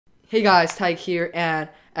Hey guys, Taiga here, and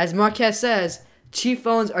as Marquez says, cheap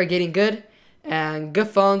phones are getting good, and good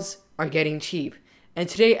phones are getting cheap. And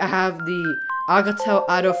today I have the Alcatel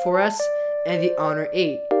Ado 4S and the Honor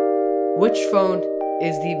 8. Which phone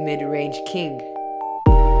is the mid-range king?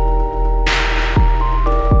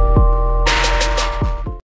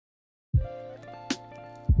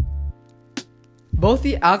 Both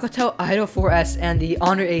the Alcatel Ado 4S and the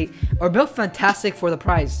Honor 8 are both fantastic for the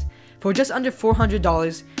price. For just under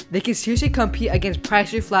 $400, they can seriously compete against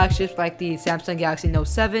pricier flagships like the Samsung Galaxy Note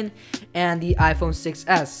 7 and the iPhone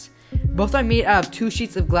 6s. Both are made out of 2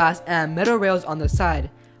 sheets of glass and metal rails on the side.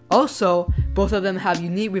 Also, both of them have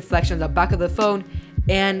unique reflections on the back of the phone,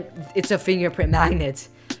 and it's a fingerprint magnet.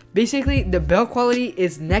 Basically, the build quality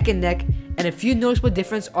is neck and neck, and a few noticeable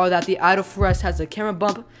differences are that the Ado 4S has a camera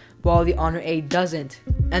bump while the Honor 8 doesn't.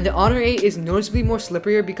 And the Honor 8 is noticeably more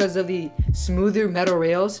slipperier because of the smoother metal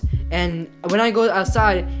rails, and when I go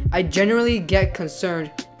outside, I generally get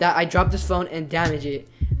concerned that I drop this phone and damage it.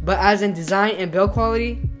 But as in design and build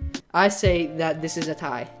quality, I say that this is a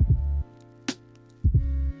tie.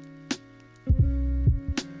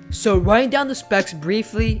 So writing down the specs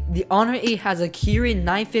briefly, the Honor 8 has a Kirin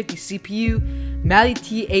 950 CPU, Mali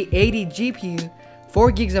T880 GPU,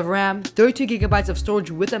 4 gigs of RAM, 32 gigabytes of storage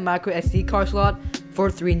with a micro SD card slot for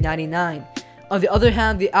 $399. On the other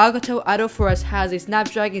hand, the Alcatel Ado 4S has a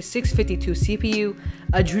Snapdragon 652 CPU,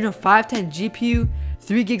 Adreno 510 GPU,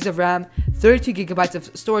 3 gigs of RAM, 32 gigabytes of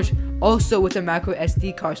storage, also with a micro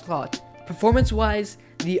SD card slot. Performance-wise,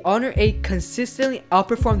 the Honor 8 consistently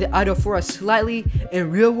outperformed the Ado 4S slightly in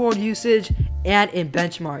real-world usage and in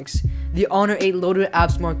benchmarks. The Honor 8 loaded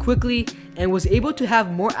apps more quickly and was able to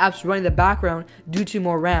have more apps running in the background due to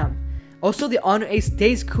more RAM. Also, the Honor 8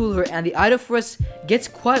 stays cooler and the Ado 4S gets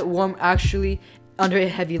quite warm actually under a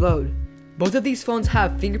heavy load. Both of these phones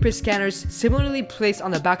have fingerprint scanners similarly placed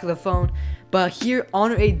on the back of the phone, but here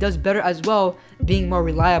Honor 8 does better as well, being more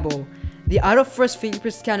reliable. The Ado 4S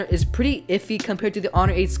fingerprint scanner is pretty iffy compared to the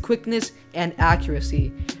Honor 8's quickness and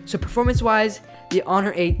accuracy, so performance wise, the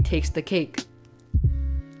Honor 8 takes the cake.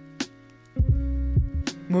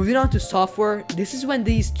 Moving on to software, this is when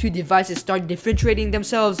these two devices start differentiating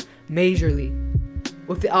themselves majorly.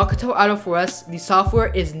 With the Alcatel Ado 4S, the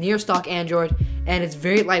software is near stock Android and it's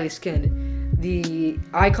very lightly skinned. The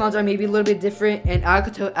icons are maybe a little bit different, and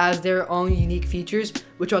Alcatel has their own unique features,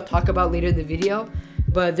 which I'll talk about later in the video.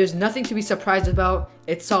 But there's nothing to be surprised about,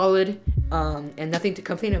 it's solid, and nothing to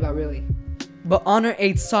complain about really. But Honor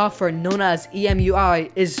 8's software, known as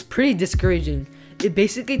EMUI, is pretty discouraging. It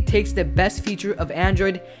basically takes the best feature of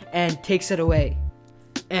Android and takes it away.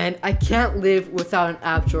 And I can't live without an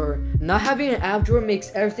app drawer. Not having an app drawer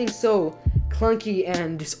makes everything so clunky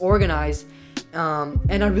and disorganized.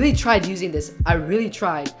 And I really tried using this. I really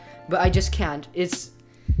tried, but I just can't.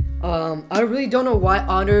 I really don't know why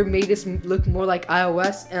Honor made this look more like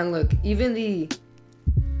iOS. And look, even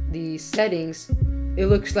the settings, it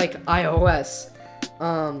looks like iOS.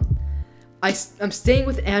 I'm staying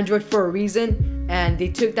with Android for a reason, and they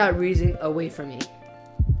took that reason away from me.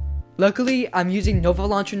 Luckily, I'm using Nova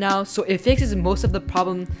Launcher now, so it fixes most of the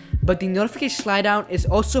problem, but the notification slide down is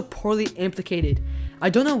also poorly implicated. I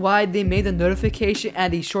don't know why they made the notification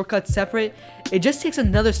and the shortcut separate. It just takes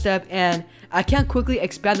another step, and I can't quickly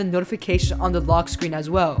expand the notification on the lock screen as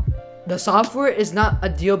well. The software is not a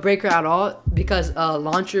deal breaker at all because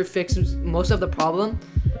Launcher fixes most of the problem,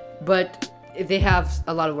 but they have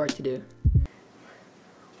a lot of work to do.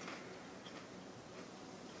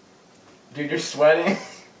 Dude, you're sweating.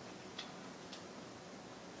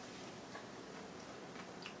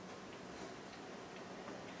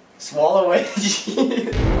 Swallow it. Is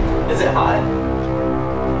it hot?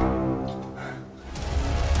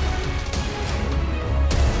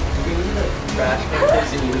 Do we need a trash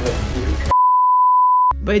can in the food?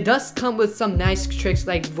 But it does come with some nice tricks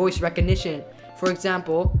like voice recognition. For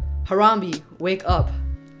example, Harambe, wake up.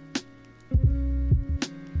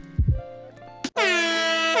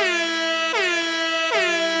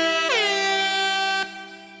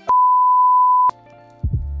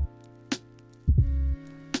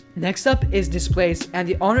 Next up is displays, and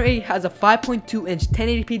the Honor 8 has a 5.2-inch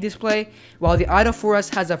 1080p display, while the Ado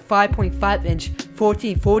 4S has a 5.5-inch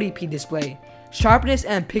 1440p display. Sharpness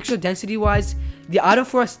and pixel density wise, the Ado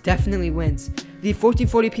 4S definitely wins. The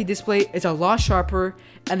 1440p display is a lot sharper,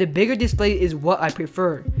 and the bigger display is what I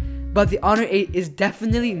prefer. But the Honor 8 is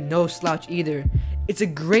definitely no slouch either. It's a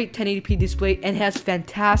great 1080p display and has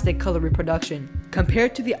fantastic color reproduction.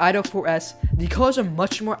 Compared to the Ado 4S, the colors are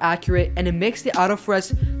much more accurate and it makes the Ado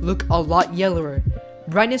 4S look a lot yellower.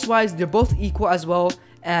 Brightness wise, they're both equal as well,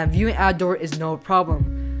 and viewing outdoor is no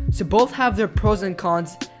problem. So both have their pros and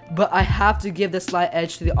cons, but I have to give the slight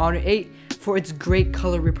edge to the Honor 8 for its great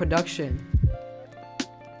color reproduction.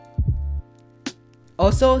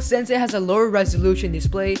 Also, since it has a lower resolution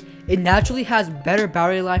display, it naturally has better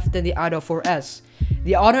battery life than the Idol 4S.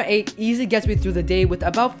 The Honor 8 easily gets me through the day with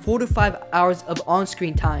about 4 to 5 hours of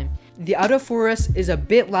on-screen time. The Idol 4S is a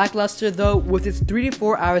bit lackluster though, with its 3 to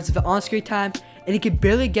 4 hours of on-screen time, and it can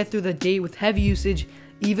barely get through the day with heavy usage,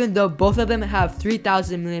 even though both of them have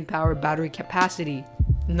 3000 mAh battery capacity.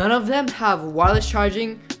 None of them have wireless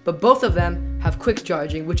charging, but both of them have quick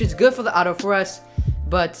charging, which is good for the Idol 4S,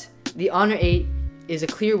 but the Honor 8 is a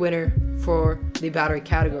clear winner for the battery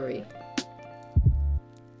category.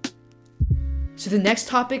 So the next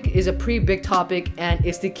topic is a pretty big topic, and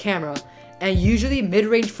it's the camera. And usually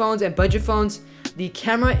mid-range phones and budget phones, the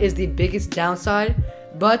camera is the biggest downside,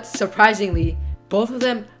 but surprisingly, both of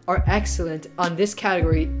them are excellent on this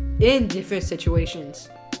category in different situations.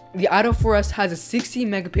 The Idol 4S has a 16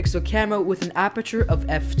 megapixel camera with an aperture of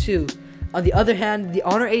f2. On the other hand, the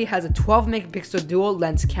Honor 8 has a 12 megapixel dual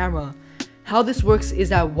lens camera. How this works is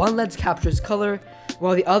that one lens captures color,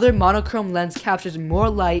 while the other monochrome lens captures more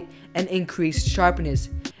light and increased sharpness.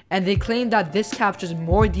 And they claim that this captures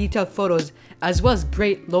more detailed photos as well as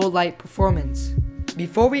great low light performance.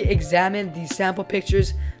 Before we examine these sample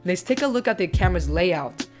pictures, let's take a look at the camera's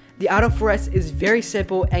layout. The Idol 4S is very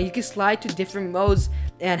simple, and you can slide to different modes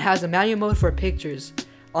and has a manual mode for pictures.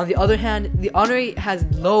 On the other hand, the Honor 8 has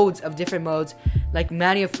loads of different modes like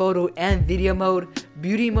manual photo and video mode,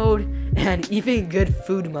 beauty mode, and even good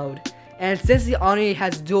food mode. And since the Honor 8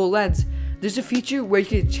 has dual lens, there's a feature where you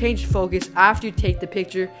can change focus after you take the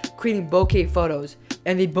picture, creating bokeh photos,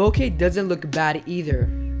 and the bokeh doesn't look bad either.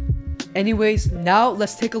 Anyways, now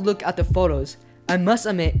let's take a look at the photos. I must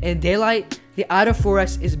admit, in daylight, the Idol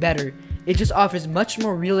 4S is better. It just offers much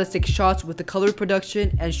more realistic shots with the color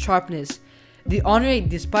production and sharpness. The Honor 8,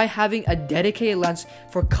 despite having a dedicated lens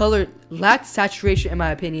for color, lacked saturation in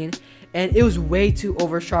my opinion, and it was way too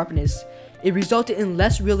over sharpness. It resulted in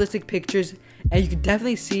less realistic pictures, and you can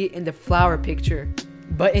definitely see it in the flower picture.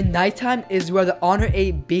 But in nighttime is where the Honor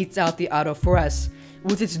 8 beats out the Idol 4S.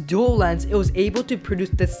 With its dual lens, it was able to produce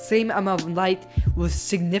the same amount of light with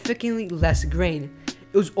significantly less grain.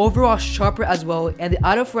 It was overall sharper as well, and the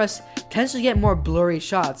Idol 4S tends to get more blurry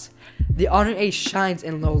shots. The Honor 8 shines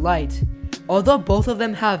in low light. Although both of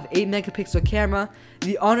them have 8 megapixel camera,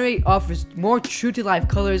 the Honor 8 offers more true to life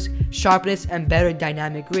colors, sharpness, and better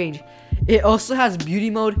dynamic range. It also has beauty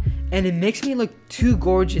mode, and it makes me look too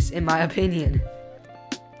gorgeous in my opinion.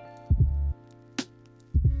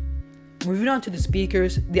 Moving on to the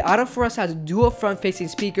speakers, the Idol 4S has dual front-facing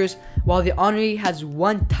speakers, while the Honor 8 has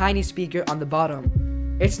one tiny speaker on the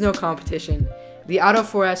bottom. It's no competition. The Idol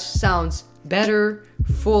 4S sounds better,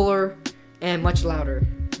 fuller, and much louder.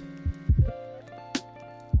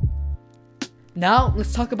 Now,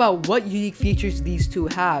 let's talk about what unique features these two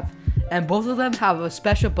have, and both of them have a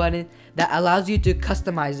special button that allows you to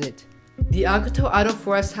customize it. The Elgato Idol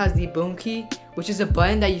 4S has the boom key, which is a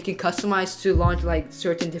button that you can customize to launch like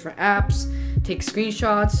certain different apps, take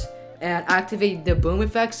screenshots, and activate the boom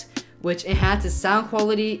effects, which enhances sound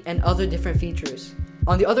quality and other different features.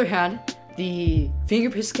 On the other hand, the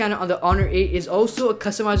fingerprint scanner on the Honor 8 is also a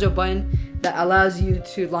customizable button that allows you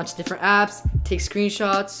to launch different apps, take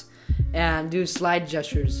screenshots, and do slide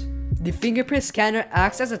gestures. The fingerprint scanner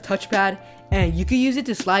acts as a touchpad, and you can use it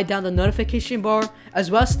to slide down the notification bar as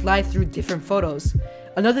well as slide through different photos.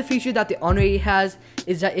 Another feature that the Honor 8 has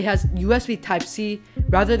is that it has USB Type-C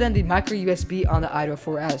rather than the micro USB on the Idol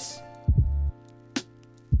 4S.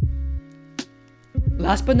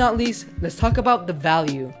 Last but not least, let's talk about the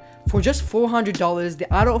value. For just $400,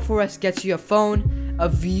 the Idol 4S gets you a phone, a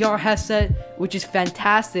VR headset, which is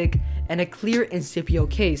fantastic, and a clear Incipio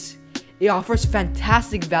case. It offers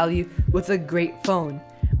fantastic value with a great phone.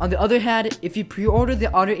 On the other hand, if you pre-order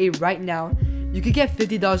the Honor 8 right now, you could get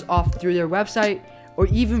 $50 off through their website, or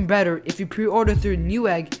even better, if you pre-order through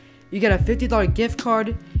Newegg, you get a $50 gift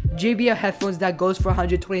card, JBL headphones that goes for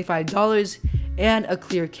 $125, and a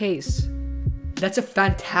clear case. That's a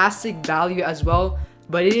fantastic value as well,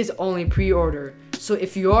 but it is only pre-order. So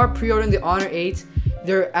if you are pre-ordering the Honor 8,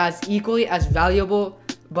 they're as equally as valuable,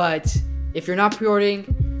 but if you're not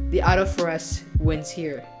pre-ordering, the Idol 4S wins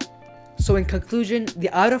here. So in conclusion, the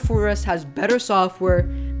Idol 4S has better software,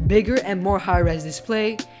 bigger and more high-res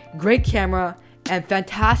display, great camera, and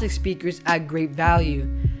fantastic speakers at great value.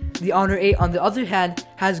 The Honor 8 on the other hand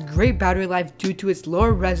has great battery life due to its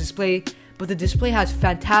lower res display, but the display has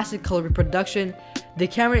fantastic color reproduction, the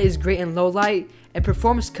camera is great in low light, and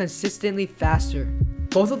performs consistently faster.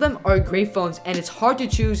 Both of them are great phones, and it's hard to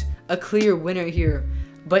choose a clear winner here,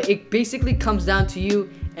 but it basically comes down to you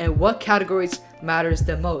and what categories matters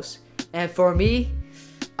the most. And for me,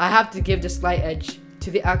 I have to give the slight edge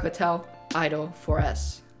to the Alcatel Idol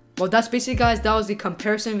 4S. Well, that's basically, guys, that was the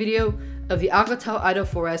comparison video of the Alcatel Idol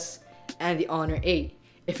 4S and the Honor 8.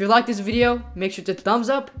 If you like this video, make sure to thumbs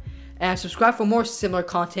up and subscribe for more similar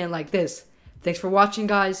content like this. Thanks for watching,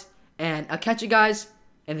 guys, and I'll catch you guys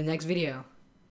in the next video.